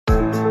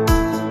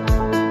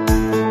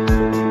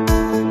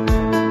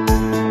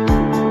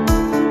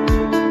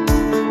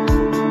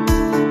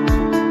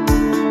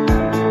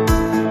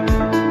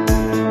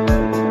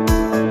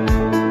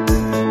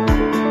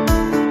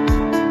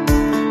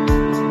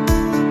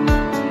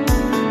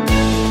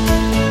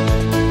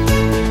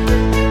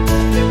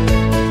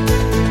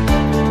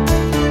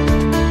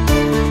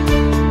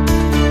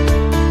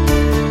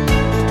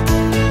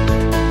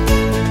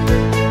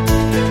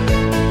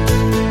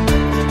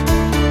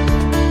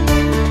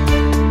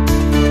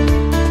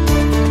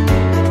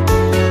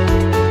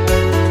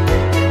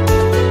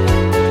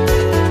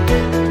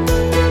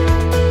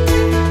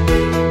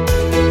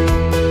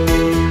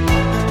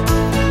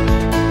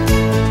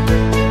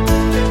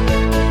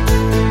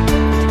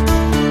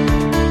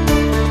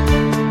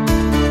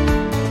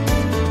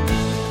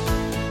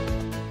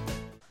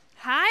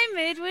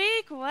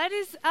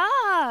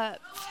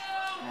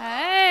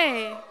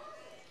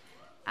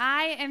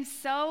am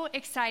so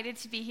excited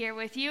to be here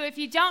with you. If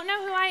you don't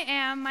know who I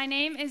am, my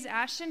name is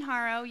Ashtyn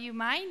Haro. You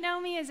might know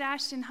me as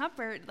Ashtyn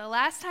Huppert. The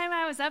last time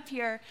I was up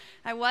here,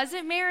 I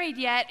wasn't married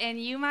yet, and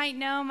you might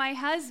know my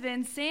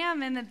husband,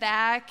 Sam, in the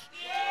back.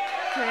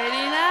 Pretty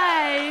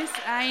nice.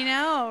 I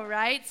know,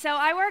 right? So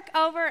I work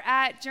over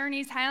at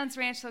Journey's Highlands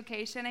Ranch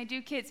location. I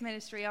do kids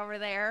ministry over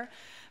there.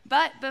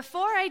 But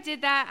before I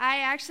did that, I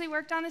actually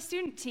worked on the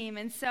student team.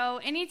 And so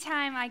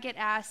anytime I get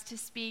asked to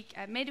speak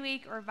at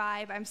Midweek or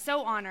Vibe, I'm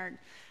so honored.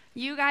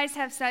 You guys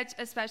have such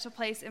a special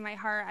place in my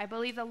heart. I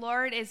believe the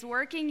Lord is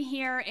working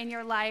here in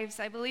your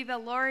lives. I believe the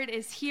Lord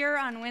is here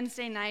on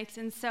Wednesday nights.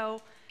 And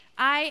so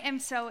I am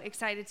so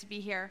excited to be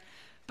here.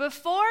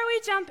 Before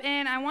we jump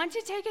in, I want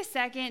to take a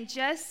second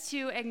just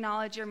to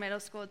acknowledge your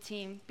middle school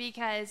team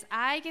because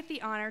I get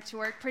the honor to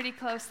work pretty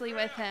closely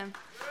with him.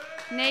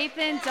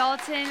 Nathan,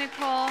 Dalton,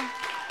 Nicole,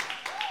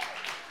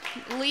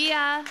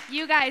 Leah,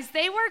 you guys,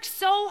 they work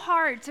so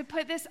hard to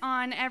put this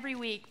on every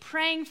week,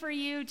 praying for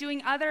you,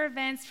 doing other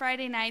events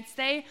Friday nights.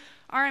 They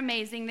are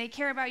amazing. They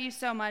care about you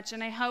so much,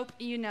 and I hope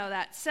you know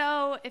that.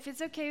 So if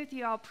it's okay with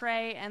you, I'll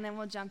pray, and then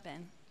we'll jump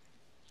in.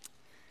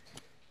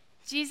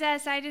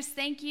 Jesus, I just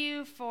thank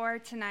you for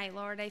tonight,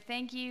 Lord. I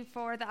thank you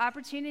for the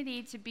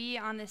opportunity to be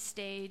on this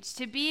stage,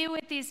 to be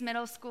with these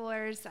middle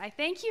schoolers. I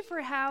thank you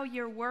for how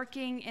you're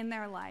working in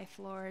their life,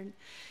 Lord.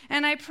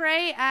 And I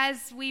pray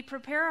as we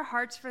prepare our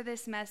hearts for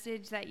this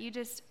message that you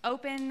just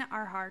open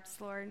our hearts,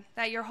 Lord,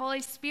 that your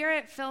Holy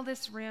Spirit fill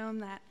this room,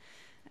 that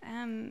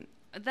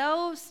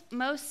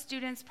most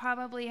students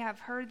probably have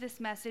heard this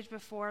message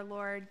before,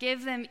 Lord.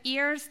 Give them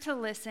ears to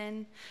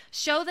listen.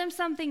 Show them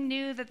something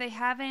new that they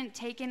haven't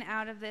taken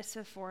out of this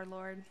before,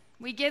 Lord.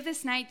 We give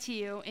this night to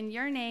you. In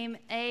your name,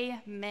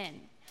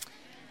 amen.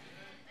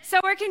 So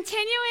we're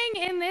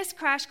continuing in this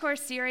Crash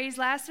Course series.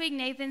 Last week,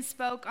 Nathan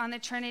spoke on the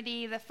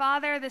Trinity, the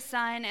Father, the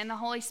Son, and the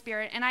Holy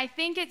Spirit. And I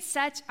think it's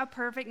such a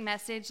perfect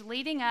message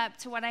leading up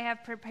to what I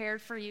have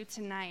prepared for you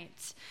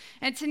tonight.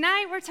 And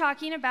tonight, we're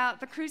talking about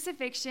the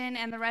crucifixion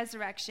and the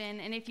resurrection.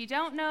 And if you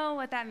don't know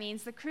what that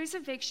means, the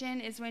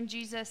crucifixion is when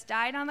Jesus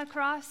died on the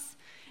cross.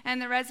 And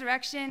the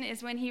resurrection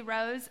is when he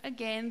rose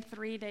again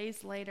 3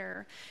 days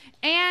later.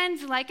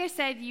 And like I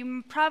said,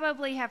 you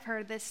probably have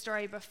heard this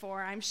story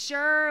before. I'm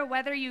sure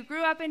whether you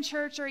grew up in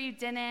church or you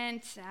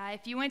didn't,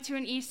 if you went to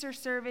an Easter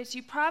service,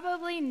 you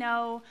probably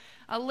know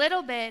a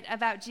little bit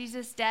about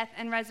Jesus' death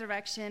and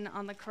resurrection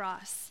on the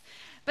cross.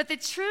 But the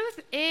truth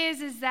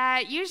is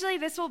that usually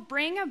this will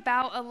bring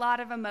about a lot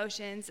of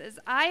emotions. As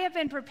I have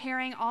been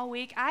preparing all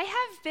week, I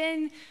have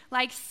been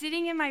like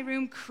sitting in my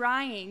room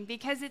crying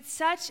because it's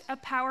such a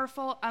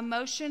powerful,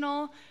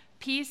 emotional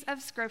piece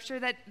of scripture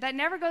that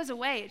never goes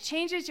away. It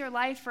changes your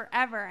life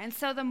forever. And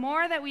so the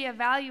more that we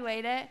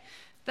evaluate it,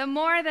 the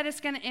more that it's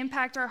going to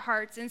impact our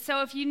hearts. And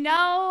so if you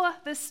know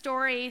the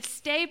story,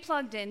 stay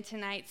plugged in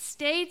tonight.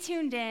 Stay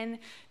tuned in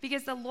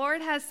because the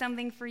Lord has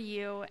something for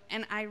you,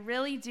 and I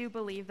really do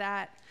believe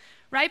that.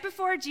 Right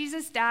before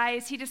Jesus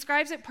dies, he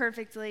describes it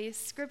perfectly.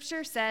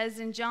 Scripture says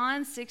in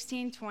John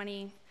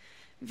 16:20,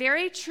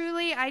 "Very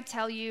truly I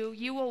tell you,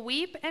 you will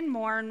weep and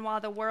mourn while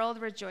the world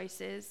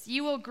rejoices.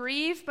 You will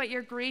grieve, but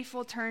your grief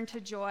will turn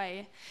to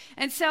joy."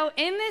 And so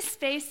in this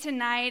space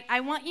tonight,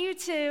 I want you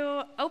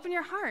to open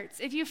your hearts.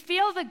 If you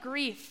feel the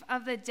grief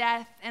of the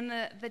death and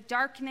the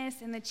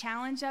darkness and the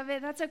challenge of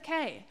it, that's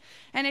okay.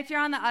 And if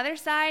you're on the other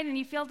side and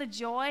you feel the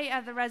joy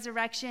of the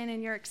resurrection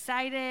and you're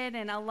excited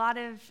and a lot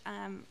of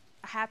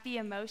happy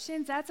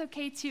emotions, that's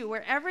okay too.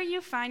 Wherever you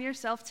find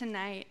yourself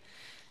tonight,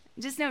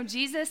 just know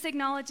Jesus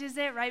acknowledges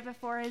it right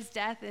before his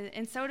death,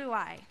 and so do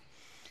I.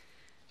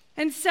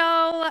 And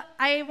so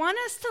I want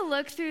us to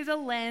look through the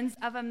lens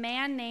of a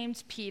man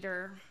named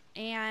Peter.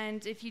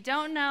 And if you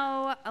don't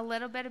know a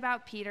little bit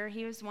about Peter,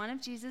 he was one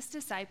of Jesus'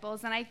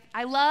 disciples. And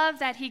I love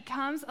that he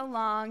comes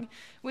along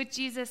with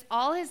Jesus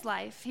all his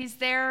life. He's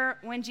there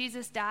when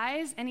Jesus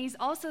dies, and he's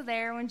also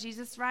there when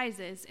Jesus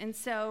rises. And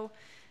so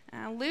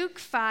Luke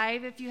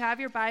 5, if you have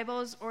your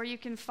Bibles, or you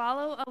can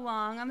follow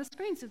along on the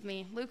screens with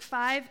me. Luke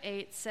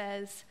 5:8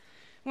 says,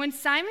 "When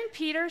Simon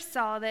Peter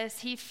saw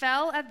this, he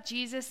fell at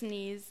Jesus'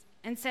 knees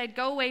and said,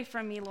 'Go away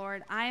from me,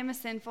 Lord, I am a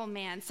sinful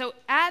man.'" So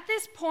at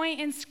this point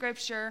in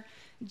Scripture,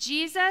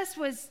 Jesus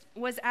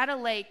was at a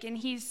lake, and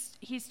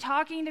he's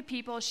talking to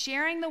people,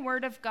 sharing the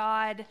word of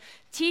God,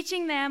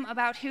 teaching them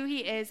about who he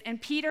is,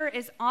 and Peter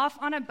is off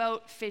on a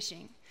boat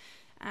fishing.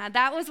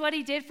 That was what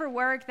he did for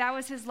work. That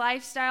was his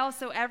lifestyle.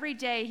 So every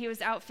day he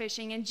was out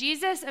fishing. And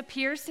Jesus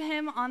appears to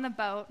him on the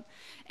boat,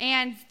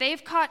 and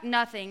they've caught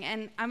nothing.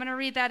 And I'm going to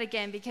read that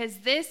again because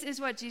this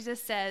is what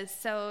Jesus says.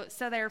 So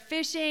they're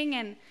fishing,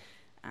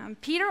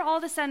 and Peter all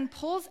of a sudden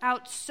pulls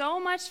out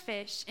so much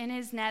fish in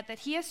his net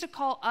that he has to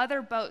call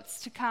other boats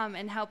to come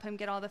and help him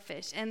get all the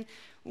fish. And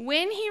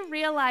when he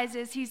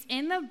realizes he's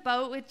in the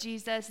boat with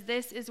Jesus,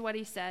 this is what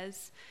he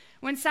says.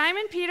 "When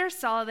Simon Peter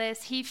saw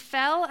this, he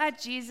fell at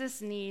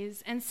Jesus'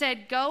 knees and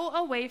said, 'Go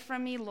away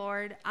from me,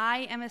 Lord,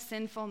 I am a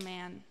sinful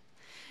man.'"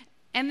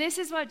 And this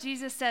is what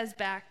Jesus says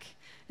back.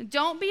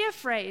 Don't be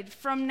afraid.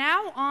 From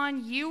now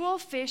on, you will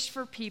fish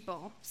for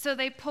people." So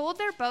they pulled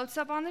their boats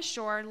up on the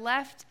shore,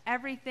 left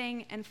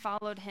everything, and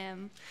followed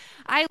him.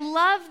 I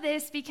love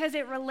this because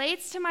it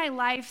relates to my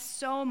life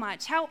so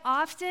much. How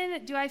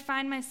often do I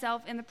find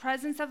myself in the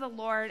presence of the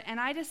Lord and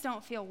I just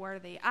don't feel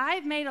worthy?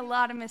 I've made a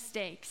lot of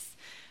mistakes.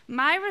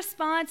 My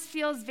response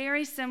feels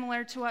very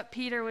similar to what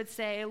Peter would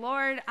say.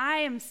 "Lord, I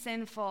am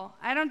sinful.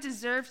 I don't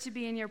deserve to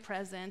be in your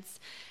presence."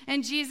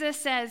 And Jesus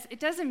says, "It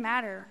doesn't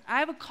matter. I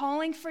have a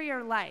calling for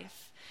your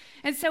life."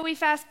 And so we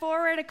fast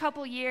forward a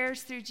couple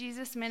years through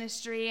Jesus'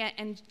 ministry,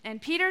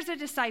 and Peter's a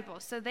disciple.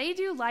 So they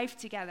do life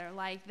together.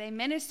 Like, they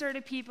minister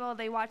to people.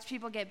 They watch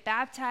people get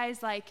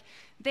baptized. Like,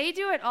 they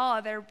do it all.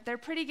 They're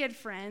pretty good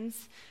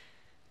friends.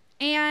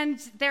 And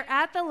they're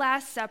at the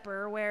Last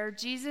Supper where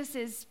Jesus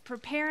is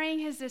preparing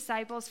his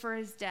disciples for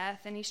his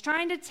death. And he's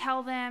trying to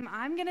tell them,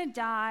 "I'm going to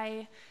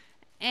die,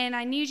 and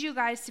I need you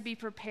guys to be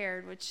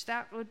prepared," which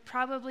that would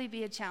probably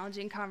be a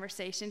challenging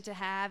conversation to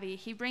have.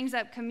 He brings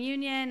up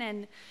communion,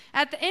 and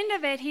at the end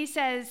of it, he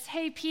says,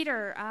 "Hey,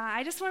 Peter,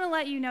 I just want to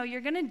let you know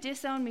you're going to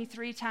disown me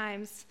 3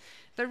 times.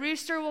 The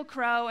rooster will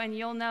crow, and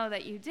you'll know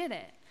that you did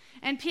it."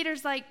 And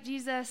Peter's like,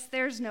 "Jesus,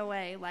 there's no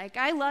way. Like,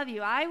 I love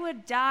you. I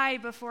would die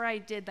before I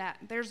did that.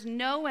 There's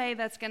no way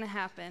that's going to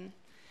happen."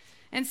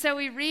 And so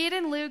we read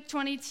in Luke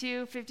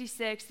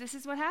 22:56, this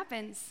is what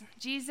happens.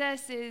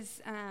 Jesus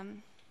is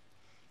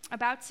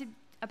about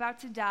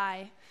to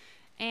die,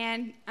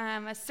 and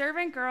a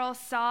servant girl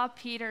saw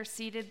Peter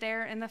seated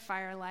there in the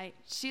firelight.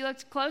 She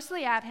looked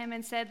closely at him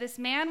and said, "This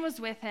man was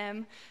with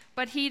him,"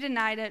 but he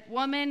denied it.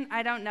 "Woman,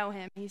 I don't know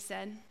him," he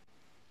said.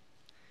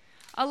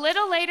 A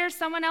little later,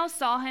 someone else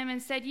saw him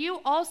and said,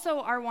 "You also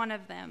are one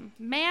of them."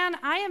 "Man,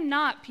 I am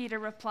not," Peter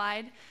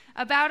replied.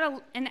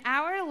 About an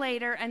hour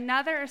later,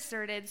 another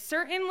asserted,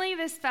 "Certainly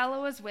this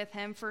fellow was with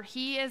him, for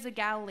he is a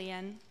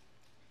Galilean."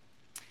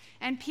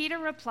 And Peter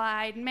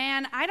replied,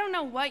 "Man, I don't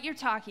know what you're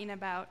talking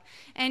about."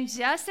 And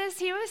just as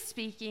he was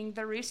speaking,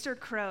 the rooster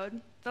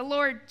crowed. The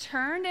Lord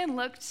turned and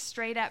looked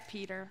straight at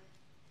Peter.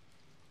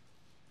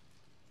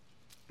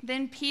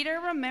 Then Peter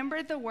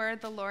remembered the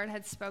word the Lord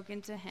had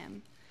spoken to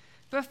him.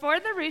 "Before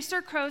the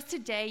rooster crows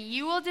today,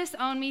 you will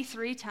disown me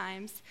 3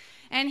 times.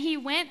 And he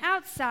went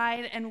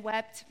outside and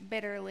wept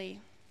bitterly.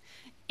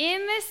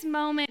 In this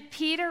moment,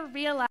 Peter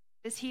realizes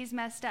he's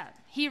messed up.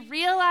 He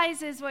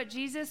realizes what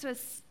Jesus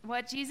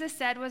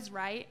said was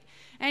right,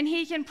 and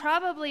he can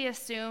probably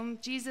assume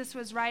Jesus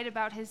was right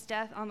about his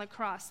death on the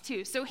cross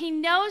too. So he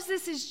knows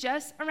this is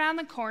just around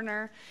the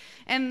corner,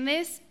 and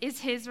this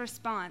is his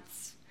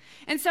response.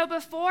 And so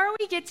before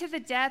we get to the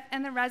death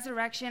and the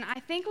resurrection,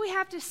 I think we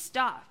have to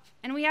stop.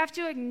 And we have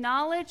to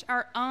acknowledge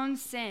our own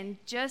sin,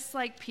 just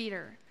like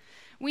Peter.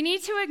 We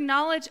need to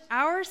acknowledge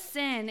our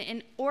sin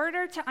in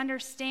order to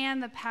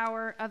understand the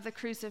power of the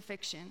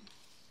crucifixion.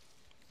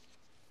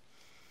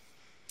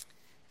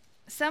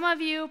 Some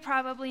of you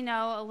probably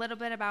know a little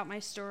bit about my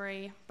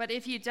story, but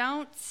if you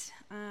don't,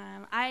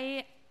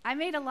 I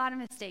made a lot of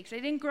mistakes. I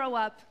didn't grow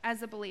up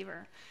as a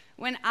believer.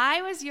 When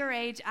I was your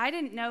age, I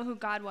didn't know who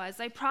God was.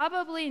 I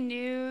probably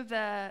knew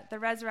the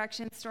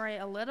resurrection story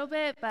a little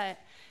bit, but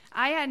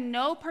I had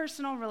no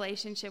personal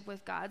relationship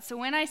with God. So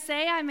when I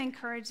say I'm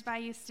encouraged by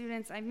you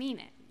students, I mean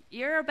it.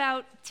 You're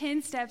about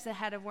 10 steps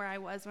ahead of where I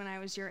was when I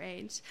was your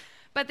age.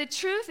 But the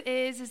truth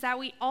is that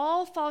we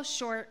all fall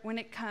short when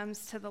it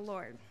comes to the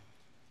Lord.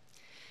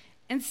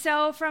 And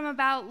so from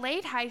about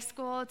late high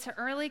school to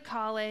early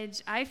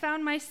college, I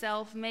found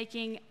myself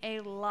making a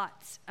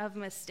lot of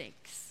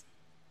mistakes.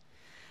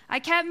 I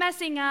kept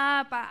messing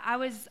up. I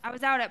was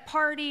out at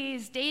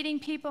parties, dating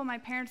people my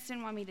parents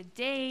didn't want me to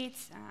date.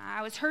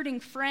 I was hurting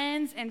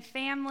friends and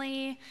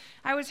family.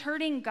 I was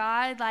hurting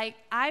God. Like,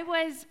 I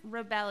was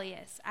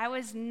rebellious. I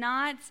was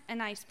not a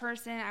nice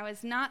person. I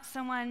was not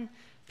someone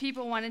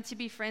people wanted to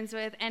be friends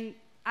with. And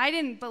I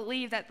didn't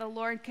believe that the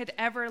Lord could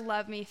ever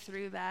love me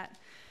through that.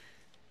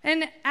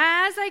 And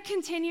as I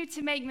continued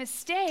to make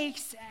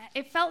mistakes,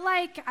 it felt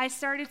like I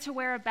started to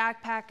wear a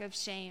backpack of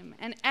shame.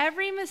 And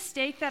every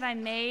mistake that I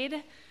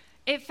made,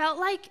 it felt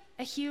like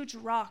a huge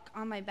rock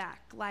on my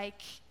back.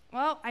 Like,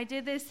 well, I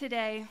did this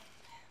today.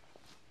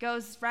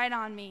 Goes right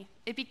on me.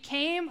 It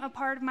became a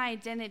part of my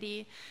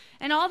identity.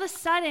 And all of a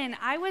sudden,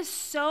 I was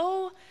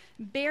so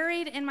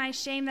buried in my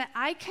shame that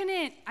I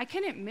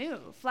couldn't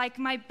move. Like,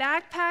 my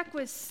backpack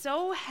was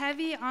so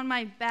heavy on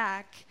my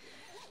back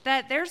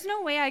that there's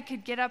no way I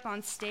could get up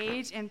on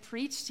stage and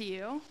preach to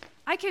you.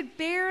 I could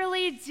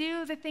barely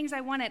do the things I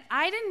wanted.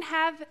 I didn't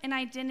have an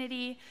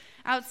identity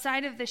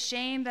outside of the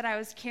shame that I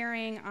was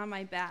carrying on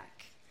my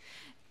back.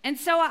 And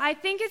so I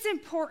think it's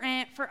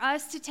important for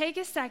us to take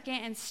a second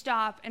and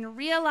stop and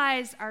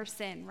realize our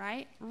sin,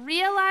 right?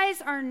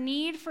 Realize our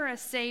need for a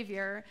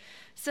Savior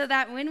so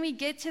that when we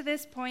get to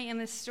this point in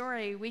the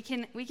story, we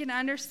can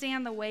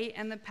understand the weight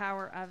and the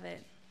power of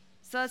it.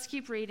 So let's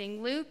keep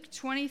reading. Luke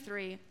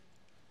 23.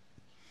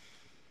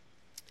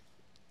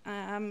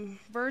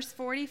 Verse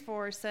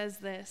 44 says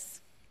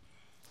this.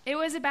 It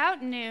was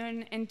about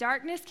noon, and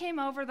darkness came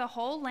over the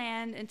whole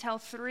land until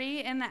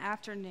 3 in the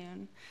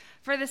afternoon.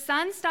 For the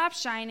sun stopped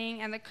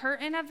shining, and the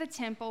curtain of the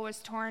temple was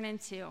torn in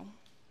two.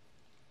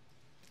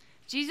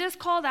 Jesus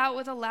called out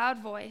with a loud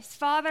voice,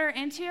 "Father,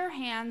 into your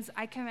hands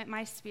I commit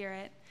my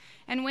spirit."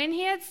 And when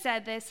he had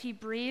said this, he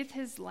breathed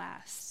his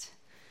last.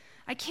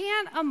 I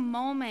can't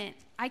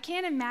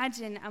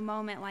imagine a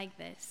moment like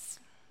this,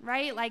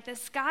 right? Like the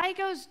sky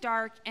goes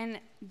dark, and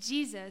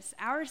Jesus,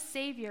 our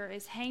Savior,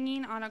 is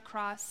hanging on a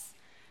cross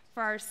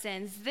for our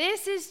sins.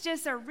 This is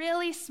just a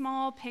really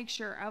small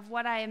picture of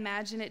what I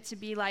imagine it to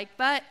be like.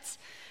 But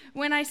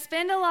when I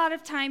spend a lot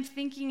of time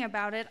thinking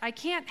about it, I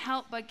can't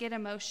help but get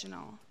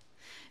emotional.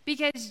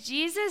 Because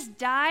Jesus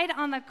died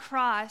on the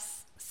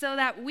cross so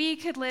that we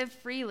could live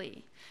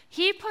freely.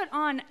 He put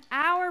on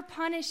our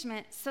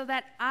punishment so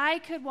that I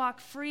could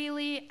walk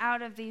freely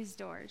out of these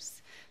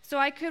doors. So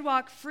I could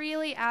walk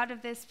freely out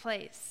of this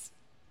place.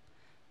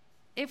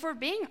 If we're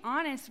being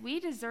honest,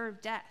 we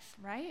deserve death,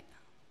 right?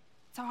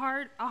 It's a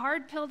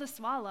hard pill to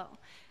swallow.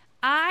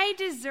 I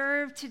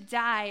deserve to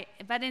die,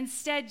 but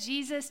instead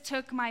Jesus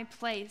took my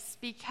place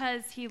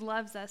because he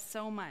loves us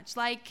so much.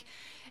 Like,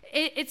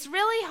 it's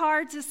really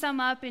hard to sum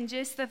up in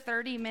just the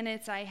 30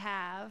 minutes I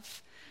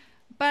have,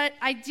 but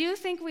I do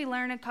think we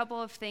learn a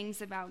couple of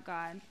things about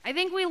God. I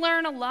think we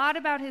learn a lot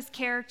about his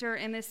character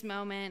in this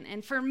moment,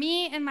 and for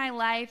me in my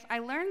life, I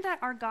learned that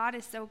our God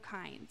is so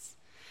kind.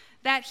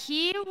 That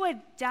he would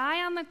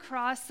die on the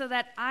cross so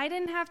that I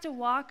didn't have to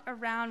walk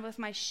around with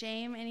my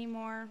shame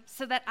anymore,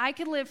 so that I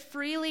could live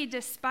freely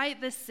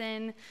despite the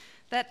sin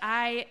that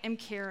I am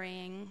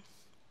carrying.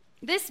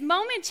 This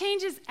moment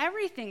changes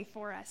everything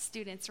for us,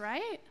 students,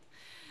 right?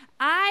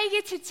 I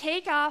get to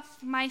take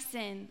off my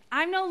sin.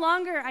 I'm no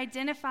longer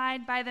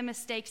identified by the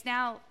mistakes.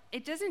 Now,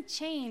 it doesn't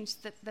change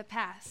the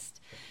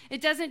past.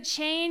 It doesn't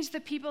change the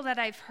people that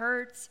I've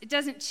hurt. It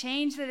doesn't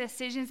change the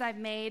decisions I've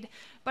made,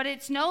 but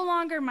it's no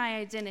longer my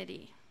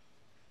identity.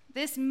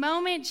 This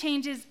moment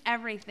changes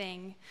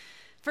everything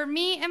for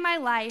me in my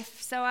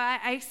life. So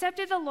I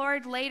accepted the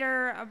Lord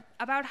later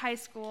about high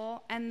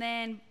school, and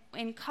then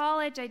in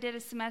college I did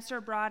a semester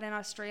abroad in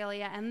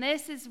Australia, and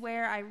this is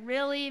where I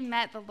really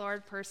met the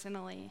Lord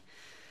personally.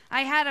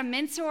 I had a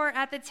mentor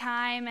at the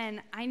time,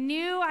 and I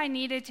knew I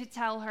needed to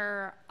tell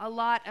her a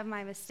lot of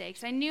my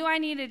mistakes. I knew I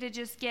needed to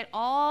just get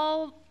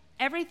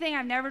everything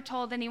I've never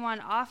told anyone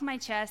off my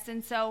chest.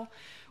 And so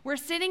we're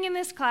sitting in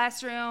this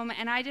classroom,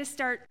 and I just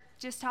start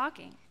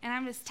talking. And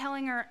I'm just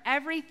telling her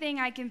everything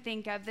I can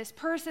think of, this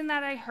person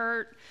that I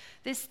hurt,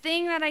 this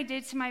thing that I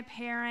did to my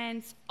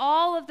parents,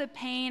 all of the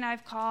pain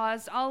I've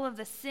caused, all of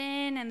the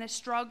sin and the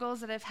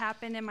struggles that have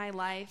happened in my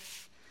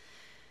life.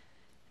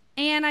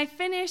 And I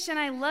finish, and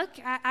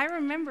I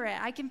remember it.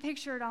 I can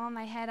picture it all in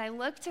my head. I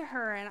look to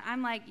her, and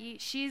I'm like,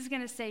 she's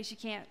going to say she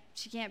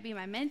can't be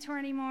my mentor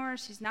anymore.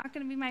 She's not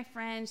going to be my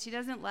friend. She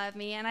doesn't love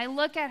me. And I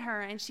look at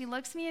her, and she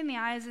looks me in the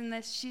eyes,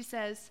 and she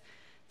says,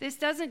 "This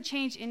doesn't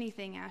change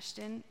anything,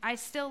 Ashtyn. I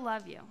still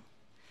love you."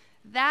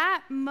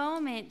 That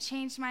moment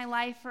changed my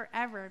life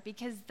forever,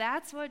 because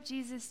that's what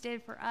Jesus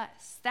did for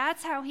us.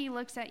 That's how he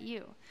looks at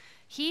you.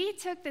 He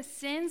took the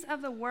sins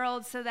of the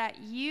world so that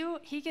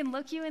he can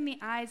look you in the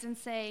eyes and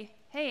say,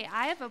 "Hey,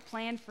 I have a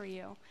plan for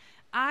you.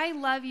 I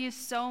love you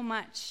so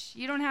much.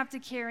 You don't have to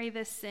carry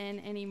this sin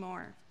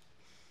anymore."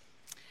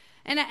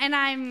 And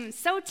I'm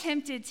so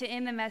tempted to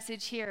end the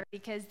message here,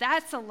 because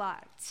that's a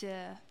lot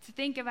to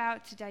think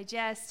about, to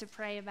digest, to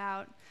pray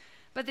about.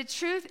 But the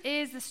truth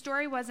is, the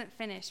story wasn't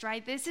finished,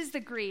 right? This is the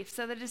grief.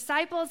 So the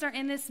disciples are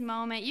in this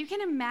moment. You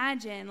can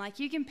imagine,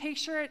 you can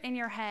picture it in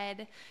your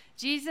head.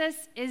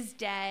 Jesus is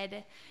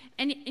dead.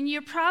 And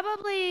you're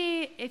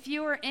probably, if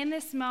you were in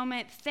this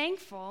moment,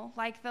 thankful,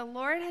 the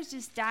Lord has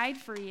just died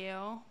for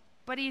you,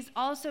 but he's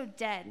also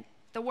dead.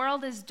 The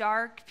world is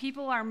dark.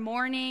 People are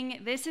mourning.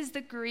 This is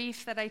the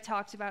grief that I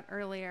talked about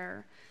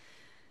earlier.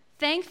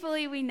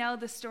 Thankfully, we know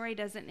the story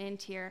doesn't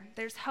end here.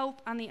 There's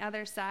hope on the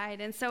other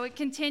side. And so it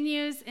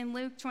continues in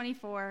Luke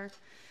 24,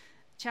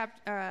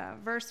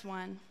 verse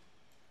 1.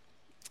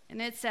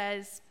 And it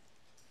says,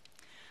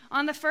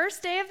 "On the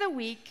first day of the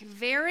week,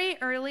 very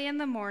early in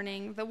the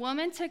morning, the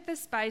woman took the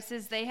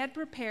spices they had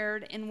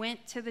prepared and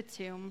went to the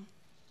tomb.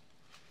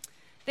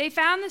 They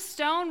found the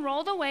stone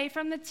rolled away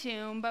from the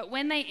tomb, but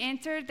when they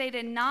entered, they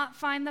did not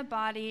find the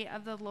body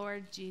of the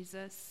Lord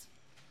Jesus.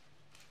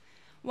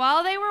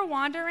 While they were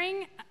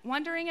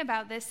wondering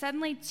about this,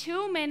 suddenly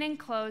 2 men in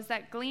clothes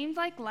that gleamed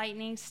like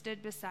lightning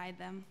stood beside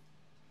them.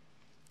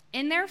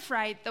 In their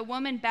fright, the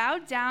woman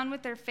bowed down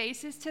with their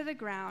faces to the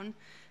ground,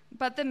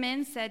 but the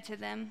men said to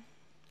them,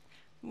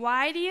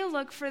 'Why do you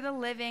look for the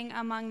living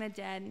among the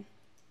dead?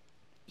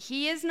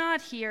 He is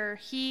not here,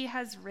 he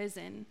has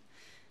risen.'"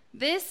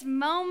 This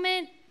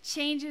moment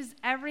changes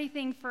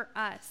everything for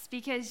us,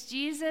 because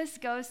Jesus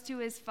goes to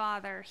his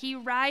Father. He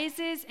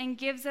rises and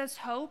gives us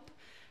hope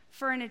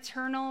for an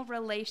eternal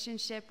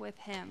relationship with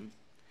him.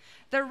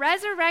 The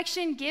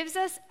resurrection gives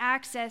us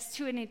access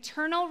to an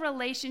eternal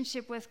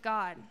relationship with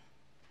God.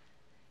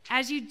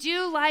 As you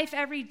do life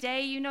every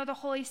day, you know the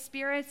Holy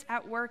Spirit's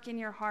at work in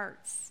your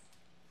hearts.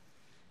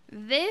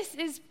 This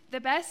is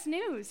the best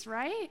news,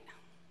 right?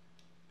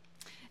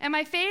 And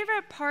my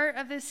favorite part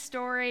of this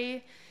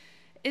story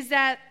is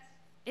that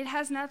it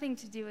has nothing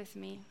to do with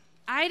me.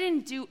 I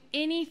didn't do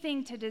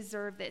anything to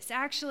deserve this.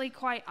 Actually,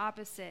 quite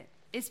opposite.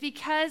 It's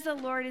because the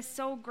Lord is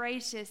so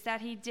gracious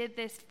that he did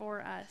this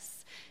for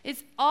us.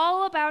 It's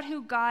all about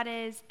who God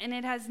is, and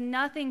it has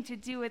nothing to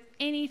do with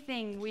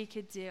anything we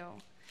could do.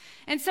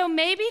 And so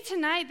maybe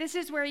tonight, this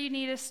is where you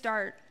need to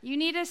start. You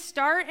need to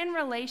start in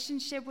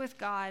relationship with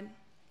God.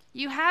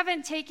 You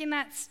haven't taken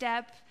that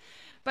step,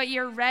 but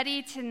you're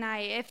ready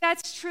tonight. If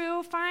that's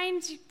true,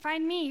 find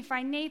me,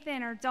 find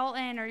Nathan or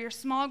Dalton or your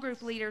small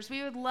group leaders.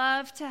 We would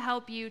love to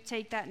help you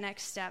take that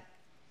next step.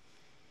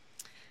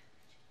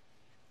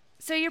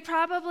 So you're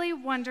probably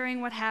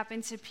wondering what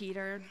happened to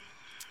Peter.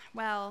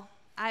 Well,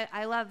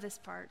 I love this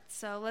part,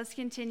 so let's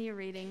continue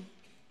reading.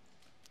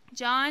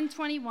 John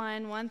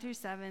 21,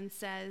 1-7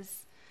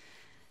 says,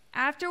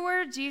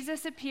 "Afterward,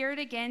 Jesus appeared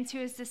again to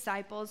his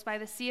disciples by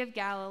the Sea of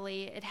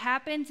Galilee. It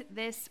happened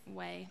this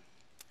way.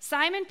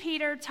 Simon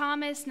Peter,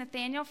 Thomas,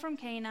 Nathanael from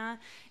Cana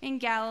in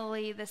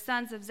Galilee, the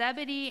sons of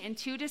Zebedee, and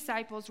 2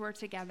 disciples were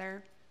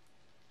together.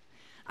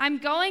 'I'm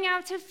going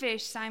out to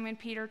fish,' Simon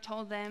Peter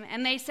told them,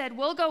 and they said,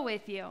 'We'll go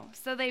with you.'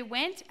 So they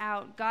went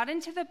out, got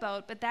into the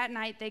boat, but that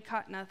night they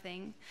caught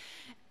nothing."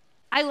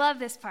 I love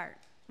this part,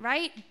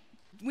 right?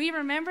 We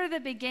remember the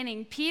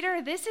beginning.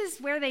 Peter, this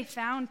is where they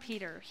found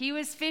Peter. He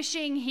was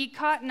fishing, he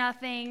caught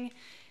nothing,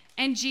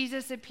 and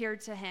Jesus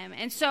appeared to him.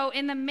 And so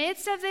in the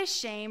midst of this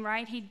shame,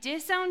 right, he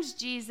disowns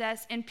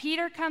Jesus, and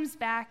Peter comes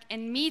back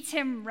and meets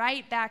him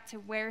right back to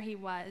where he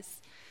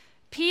was.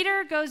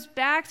 Peter goes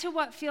back to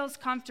what feels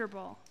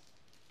comfortable.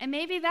 And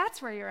maybe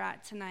that's where you're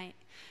at tonight.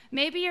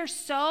 Maybe you're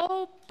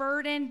so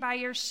burdened by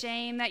your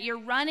shame that you're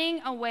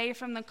running away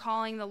from the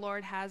calling the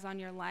Lord has on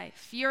your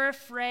life. You're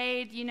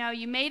afraid, you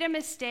made a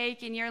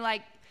mistake, and you're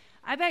like,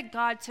 I bet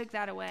God took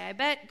that away. I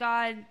bet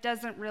God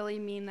doesn't really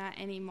mean that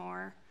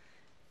anymore.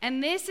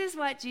 And this is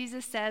what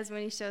Jesus says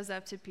when he shows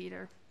up to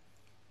Peter.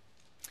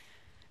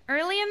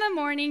 "Early in the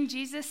morning,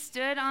 Jesus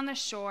stood on the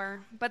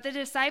shore, but the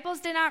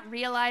disciples did not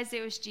realize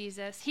it was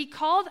Jesus. He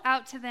called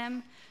out to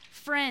them,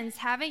 'Friends,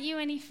 haven't you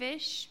any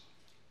fish?'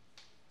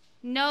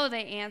 'No,'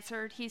 they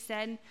answered. He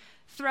said,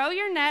 'Throw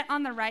your net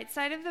on the right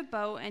side of the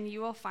boat and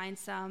you will find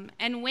some.'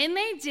 And when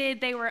they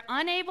did, they were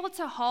unable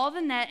to haul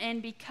the net in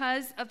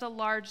because of the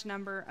large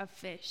number of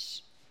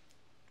fish.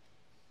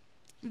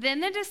 Then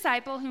the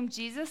disciple whom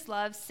Jesus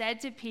loved said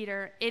to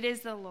Peter, 'It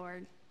is the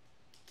Lord.'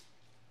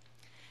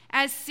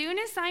 As soon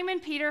as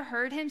Simon Peter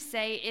heard him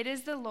say, 'It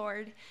is the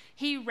Lord,'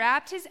 he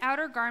wrapped his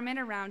outer garment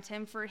around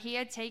him, for he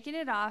had taken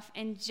it off,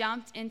 and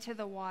jumped into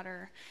the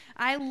water."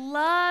 I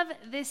love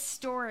this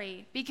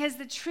story because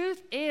the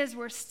truth is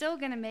we're still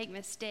going to make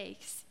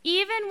mistakes.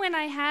 Even when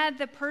I had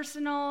the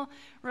personal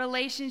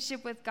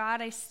relationship with God,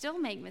 I still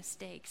make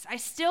mistakes. I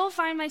still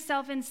find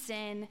myself in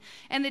sin,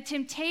 and the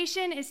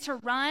temptation is to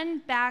run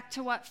back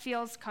to what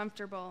feels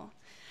comfortable.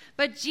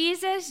 But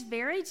Jesus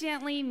very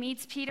gently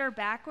meets Peter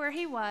back where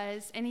he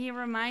was, and he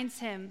reminds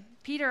him,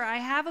 "Peter, I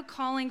have a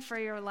calling for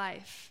your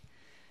life."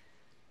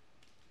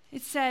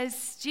 It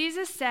says,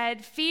 Jesus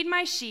said, "Feed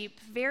my sheep.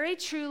 Very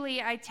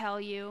truly I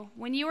tell you,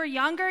 when you were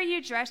younger, you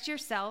dressed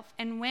yourself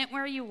and went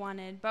where you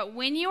wanted. But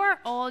when you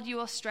are old, you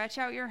will stretch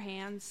out your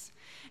hands,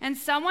 and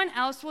someone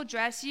else will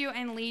dress you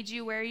and lead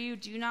you where you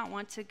do not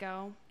want to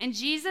go." And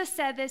Jesus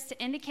said this to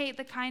indicate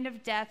the kind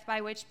of death by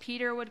which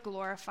Peter would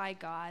glorify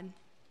God.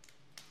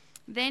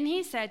 Then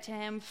he said to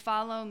him,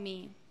 "Follow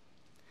me."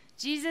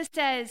 Jesus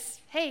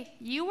says, hey,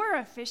 you were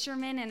a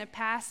fisherman in a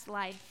past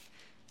life.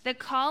 The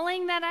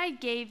calling that I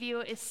gave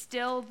you is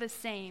still the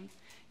same.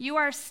 You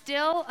are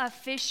still a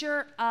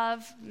fisher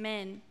of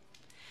men.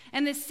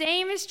 And the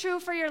same is true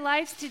for your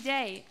lives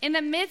today. In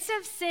the midst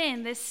of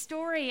sin, this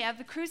story of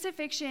the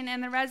crucifixion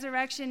and the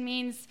resurrection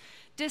means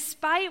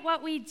despite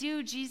what we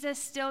do, Jesus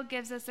still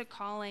gives us a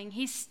calling.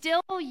 He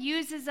still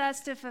uses us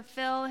to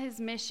fulfill his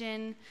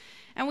mission.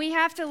 And we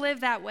have to live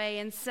that way.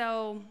 And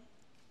so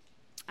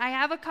I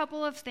have a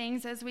couple of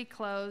things as we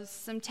close,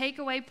 some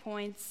takeaway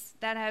points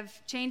that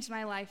have changed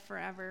my life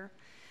forever.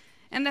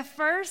 And the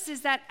first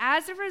is that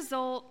as a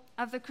result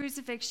of the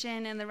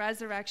crucifixion and the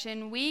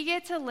resurrection, we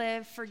get to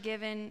live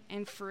forgiven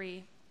and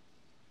free.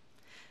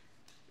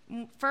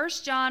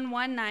 1 John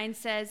 1:9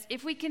 says,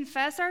 "If we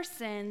confess our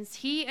sins,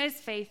 he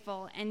is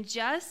faithful and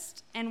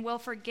just and will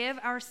forgive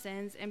our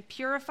sins and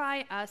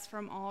purify us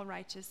from all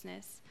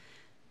righteousness."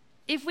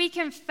 If we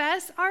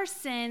confess our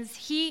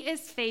sins, he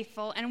is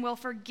faithful and will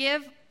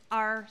forgive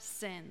our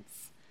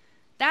sins.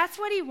 That's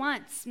what he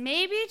wants.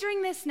 Maybe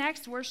during this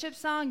next worship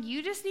song,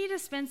 you just need to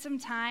spend some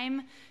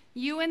time,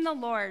 you and the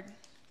Lord,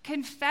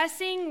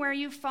 confessing where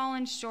you've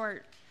fallen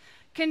short,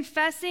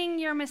 confessing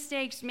your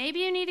mistakes.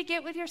 Maybe you need to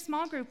get with your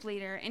small group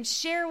leader and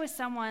share with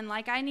someone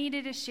like I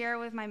needed to share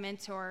with my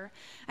mentor.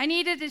 I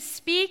needed to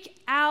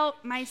speak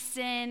out my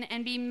sin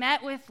and be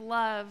met with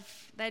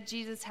love that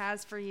Jesus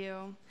has for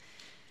you.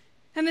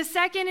 And the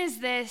second is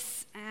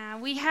this,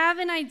 we have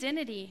an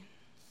identity.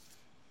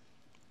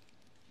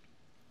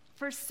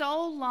 For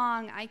so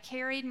long, I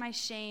carried my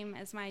shame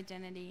as my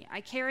identity.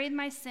 I carried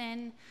my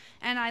sin,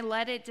 and I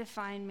let it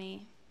define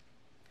me.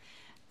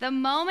 The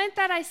moment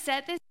that I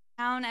set this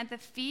down at the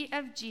feet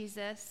of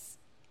Jesus,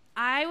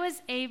 I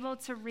was able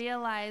to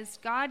realize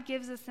God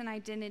gives us an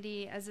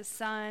identity as a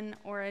son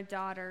or a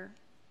daughter.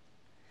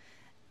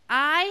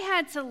 I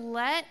had to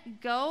let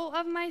go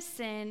of my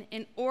sin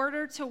in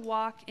order to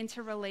walk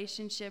into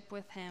relationship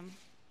with him.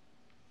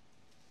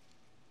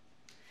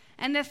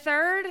 And the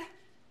third,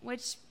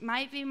 which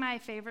might be my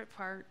favorite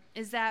part,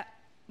 is that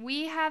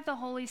we have the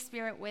Holy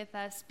Spirit with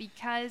us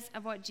because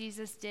of what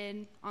Jesus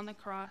did on the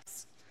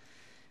cross.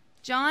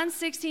 John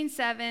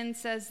 16:7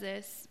 says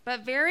this, "But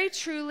very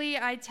truly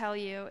I tell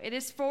you, it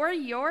is for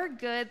your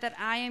good that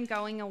I am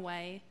going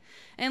away.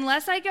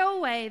 Unless I go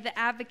away, the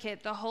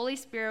advocate, the Holy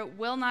Spirit,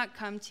 will not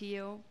come to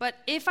you. But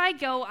if I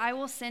go, I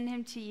will send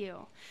him to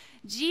you."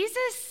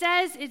 Jesus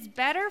says it's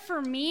better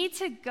for me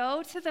to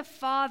go to the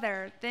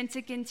Father than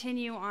to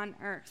continue on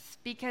earth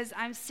because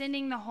I'm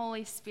sending the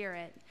Holy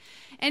Spirit.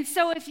 And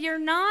so if you're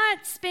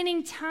not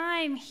spending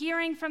time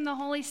hearing from the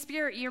Holy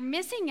Spirit, you're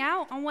missing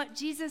out on what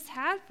Jesus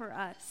had for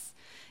us.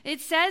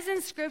 It says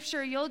in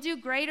Scripture, "You'll do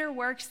greater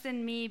works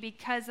than me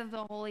because of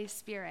the Holy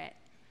Spirit."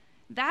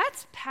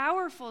 That's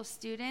powerful,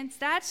 students.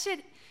 That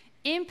should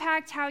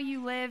impact how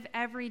you live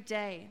every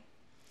day.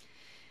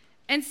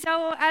 And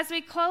so as we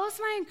close,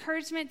 my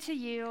encouragement to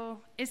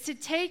you is to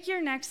take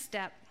your next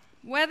step.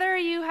 Whether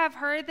you have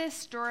heard this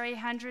story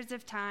hundreds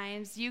of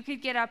times, you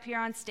could get up here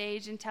on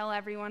stage and tell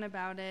everyone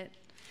about it.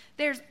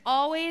 There's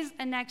always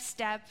a next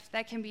step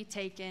that can be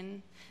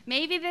taken.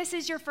 Maybe this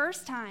is your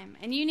first time,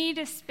 and you need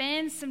to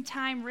spend some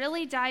time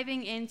really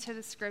diving into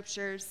the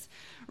Scriptures,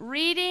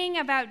 reading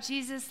about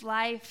Jesus'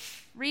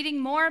 life, reading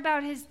more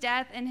about his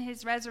death and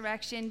his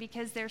resurrection,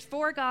 because there's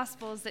 4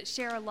 Gospels that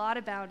share a lot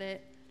about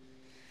it.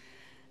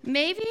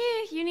 Maybe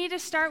you need to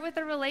start with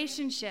a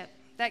relationship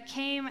that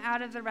came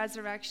out of the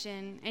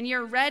resurrection, and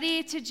you're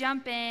ready to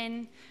jump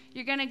in.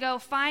 You're going to go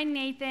find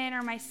Nathan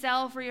or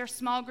myself or your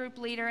small group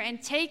leader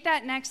and take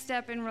that next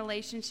step in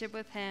relationship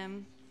with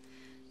him.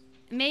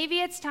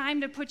 Maybe it's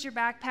time to put your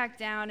backpack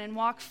down and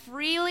walk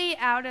freely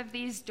out of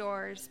these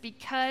doors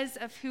because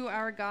of who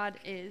our God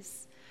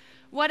is.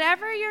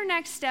 Whatever your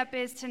next step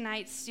is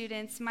tonight,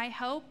 students, my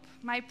hope,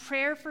 my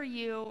prayer for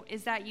you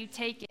is that you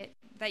take it,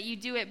 that you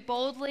do it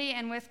boldly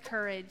and with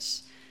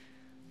courage.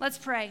 Let's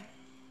pray.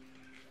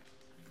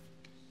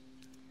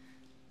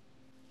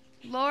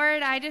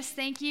 Lord, I just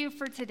thank you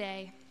for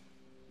today.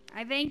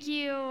 I thank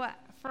you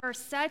for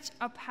such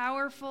a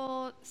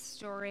powerful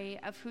story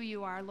of who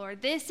you are,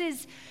 Lord. This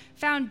is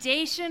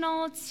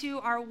foundational to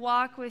our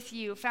walk with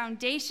you,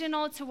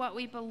 foundational to what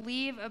we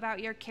believe about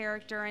your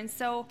character. And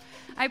so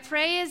I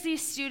pray as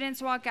these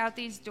students walk out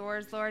these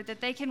doors, Lord,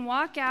 that they can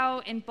walk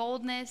out in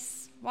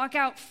boldness, walk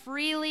out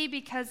freely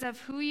because of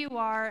who you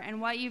are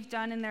and what you've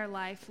done in their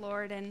life,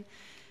 Lord. And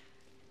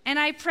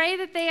I pray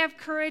that they have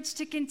courage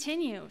to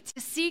continue,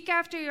 to seek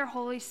after your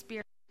Holy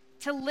Spirit,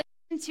 to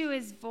listen to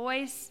his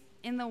voice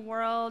in the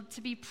world, to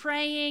be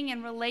praying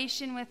in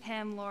relation with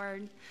him,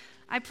 Lord.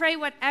 I pray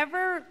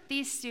whatever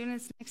these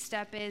students' next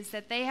step is,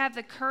 that they have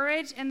the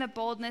courage and the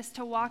boldness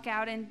to walk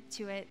out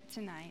into it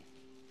tonight.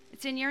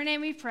 It's in your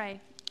name we pray.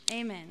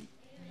 Amen.